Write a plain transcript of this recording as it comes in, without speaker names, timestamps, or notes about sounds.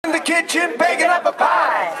kitchen baking up a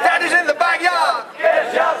pie. Daddy's in the backyard. Get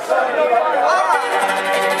a job, son. All right.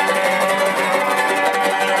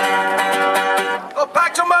 I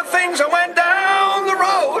packed up my things, I went down the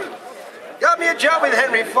road. Got me a job with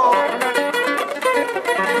Henry Ford.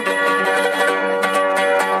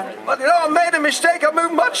 But you know, I made a mistake, I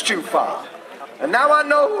moved much too far. And now I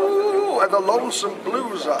know where the lonesome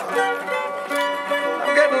blues are.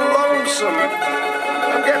 I'm getting lonesome,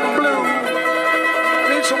 I'm getting blue.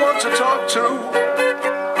 I need someone to talk to.